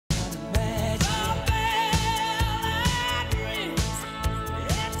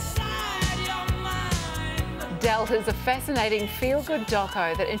Dealt is a fascinating feel-good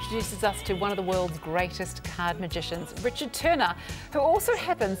doco that introduces us to one of the world's greatest card magicians, Richard Turner, who also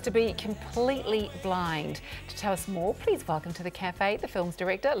happens to be completely blind. To tell us more, please welcome to the cafe the film's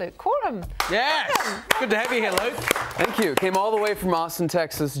director, Luke Korem. Yes! Good to have you here, Luke. Thank you. Came all the way from Austin,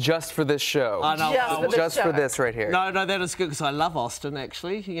 Texas, just for this show. I know. Just for this right here. No, that is good because I love Austin,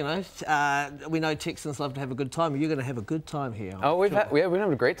 actually. You know, we know Texans love to have a good time. You're going to have a good time here. We've had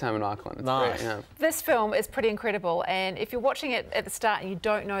a great time in Auckland. It's nice. Great, yeah. This film is pretty incredible, and if you're watching it at the start and you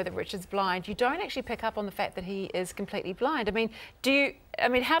don't know that Richard's blind, you don't actually pick up on the fact that he is completely blind. I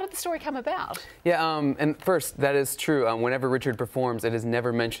mean, how did the story come about? Yeah, and first, that is true. Whenever Richard performs, it is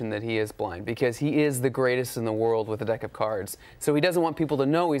never mentioned that he is blind because he is the greatest in the world with a deck of cards. So he doesn't want people to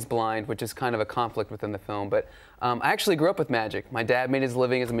know he's blind, which is kind of a conflict within the film. But I actually grew up with magic. My dad made his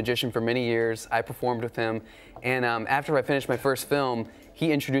living as a magician for many years. I performed with him. And after I finished my first film,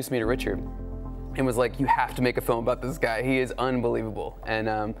 he introduced me to Richard and was like, "You have to make a film about this guy. He is unbelievable."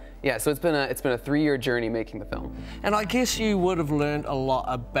 And yeah, so it's been a 3-year journey making the film. And I guess you would have learned a lot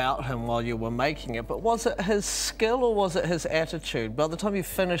about him while you were making it, but was it his skill or was it his attitude by the time you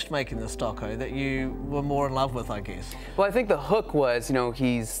finished making this doco that you were more in love with, I guess? Well, I think the hook was, you know,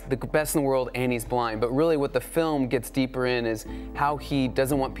 he's the best in the world and he's blind, but really what the film gets deeper in is how he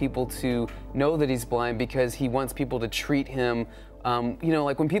doesn't want people to know that he's blind because he wants people to treat him you know,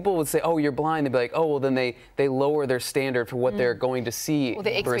 like when people would say, "Oh, you're blind," they'd be like, "Oh, well, then they lower their standard for what they're going to see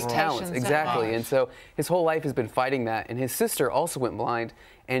for his talents." Exactly. And so his whole life has been fighting that. And his sister also went blind,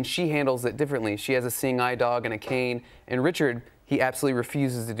 and she handles it differently. She has a seeing eye dog and a cane. And Richard, he absolutely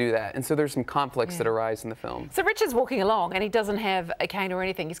refuses to do that. And so there's some conflicts that arise in the film. So Richard's walking along and he doesn't have a cane or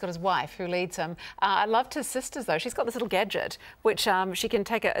anything. He's got his wife who leads him. I loved his sisters though. She's got this little gadget which she can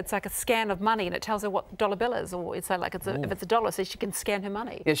take it's like a scan of money and it tells her what dollar bill is, or it's like if it's $1, so she can scan her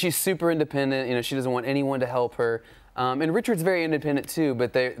money. Yeah, she's super independent. You know, she doesn't want anyone to help her. And Richard's very independent too,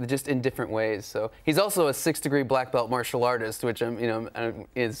 but they're just in different ways. So he's also a 6th-degree black belt martial artist, which you know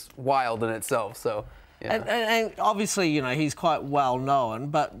is wild in itself. So. Yeah. And obviously, you know, he's quite well known,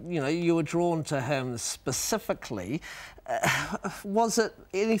 but, you know, you were drawn to him specifically. Was it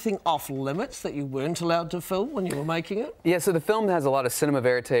anything off limits that you weren't allowed to film when you were making it? Yeah, so the film has a lot of cinema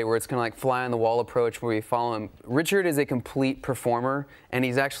verite where it's kind of like fly on the wall approach where we follow him. Richard is a complete performer and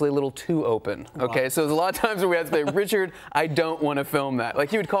he's actually a little too open, okay? Right. So there's a lot of times where we have to say, "Richard, I don't want to film that." Like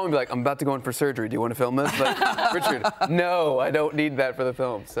he would call me and be like, "I'm about to go in for surgery. Do you want to film this?" Like, "Richard, no, I don't need that for the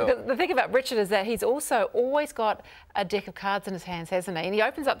film." So the thing about Richard is that he's also always got a deck of cards in his hands, hasn't he? And he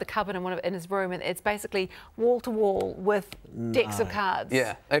opens up the cupboard in his room and it's basically wall to wall with decks of cards.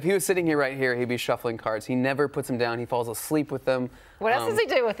 Yeah, if he was sitting here right here, he'd be shuffling cards. He never puts them down. He falls asleep with them. What else does he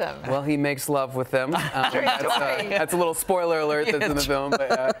do with them? Well, he makes love with them. That's a little spoiler alert that's in the film.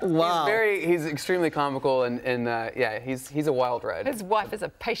 But, wow. He's extremely comical and yeah, he's a wild ride. His wife is a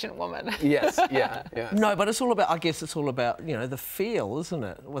patient woman. Yes, yeah. No, but it's all about, I guess it's all about, you know, the feel, isn't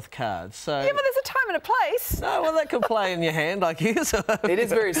it, with cards? So yeah, but there's a time and a place. No, well, that can play in your hand, I guess. It is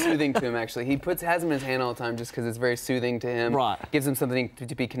very soothing to him, actually. He has them in his hand all the time just because it's very soothing to him. Right. Gives him something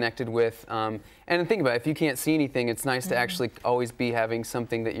to be connected with. And think about it, if you can't see anything, it's nice to actually always be having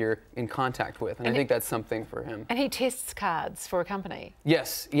something that you're in contact with. And I think that's something for him. And he tests cards for a company.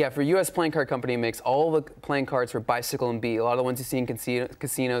 Yes, yeah, for U.S. Playing Card Company, makes all the playing cards for Bicycle and B, a lot of the ones you see in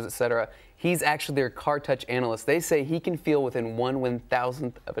casinos, etc. He's actually their card touch analyst. They say he can feel within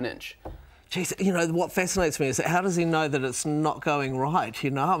 1/1000th of an inch. Jeez, you know, what fascinates me is that how does he know that it's not going right,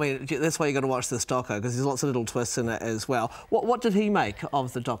 you know? I mean, that's why you got to watch this doco, because there's lots of little twists in it as well. What did he make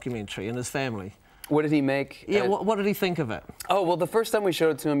of the documentary and his family? What did he make? Yeah, what did he think of it? Oh, well, the first time we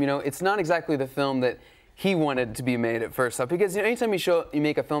showed it to him, you know, it's not exactly the film that he wanted to be made at first up, because you know, anytime you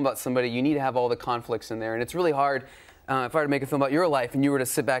make a film about somebody, you need to have all the conflicts in there, and it's really hard. If I were to make a film about your life and you were to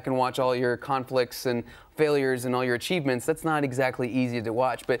sit back and watch all your conflicts and failures and all your achievements, that's not exactly easy to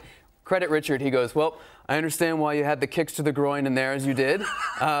watch. But credit Richard, he goes, "Well, I understand why you had the kicks to the groin in there as you did,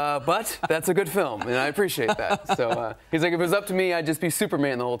 but that's a good film, and I appreciate that." So he's like, "If it was up to me, I'd just be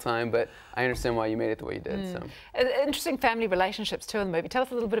Superman the whole time, but I understand why you made it the way you did." So interesting family relationships too in the movie. Tell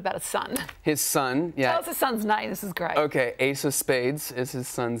us a little bit about his son. His son, yeah. Tell us his son's name. This is great. Okay, Ace of Spades is his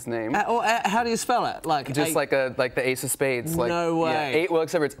son's name. How do you spell it? Like just like the Ace of Spades. Like, no way. Yeah, well,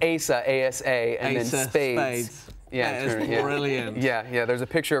 except for it's Asa, A-S-A, and Asa, then Spades. Yeah, that is brilliant. Yeah. There's a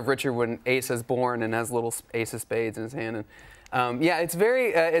picture of Richard when Asa's born and has little Ace of Spades in his hand. And yeah, it's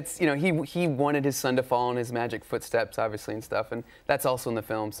very, you know, he wanted his son to follow in his magic footsteps, obviously, and stuff, and that's also in the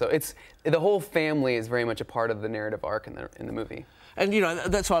film. So the whole family is very much a part of the narrative arc in the movie. And, you know,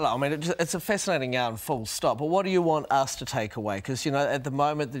 that's what I mean, it's a fascinating yarn, full stop. But what do you want us to take away? Because, you know, at the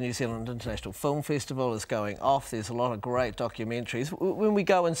moment, the New Zealand International Film Festival is going off. There's a lot of great documentaries. When we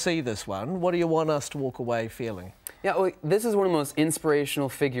go and see this one, what do you want us to walk away feeling? Yeah, well, this is one of the most inspirational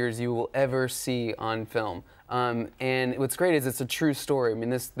figures you will ever see on film. And what's great is it's a true story. I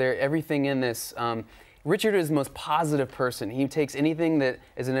mean, everything in this, Richard is the most positive person. He takes anything that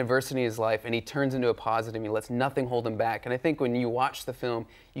is an adversity in his life and he turns into a positive. He lets nothing hold him back. And I think when you watch the film,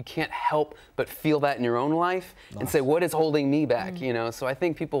 you can't help but feel that in your own life and say, what is holding me back? You know, so I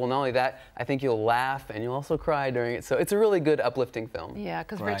think people will not only that, I think you'll laugh and you'll also cry during it. So it's a really good, uplifting film. Yeah,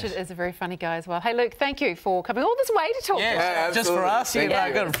 because Richard is a very funny guy as well. Hey, Luke, thank you for coming all this way to talk to us. Yeah, just for us. You know,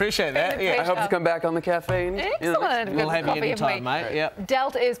 I got to appreciate that. I hope to come back on the cafe. Excellent. We'll have you anytime, mate. Yep.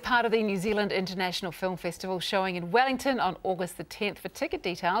 Dealt is part of the New Zealand International Film Festival, showing in Wellington on August the 10th. For ticket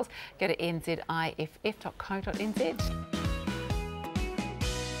details, go to nziff.co.nz.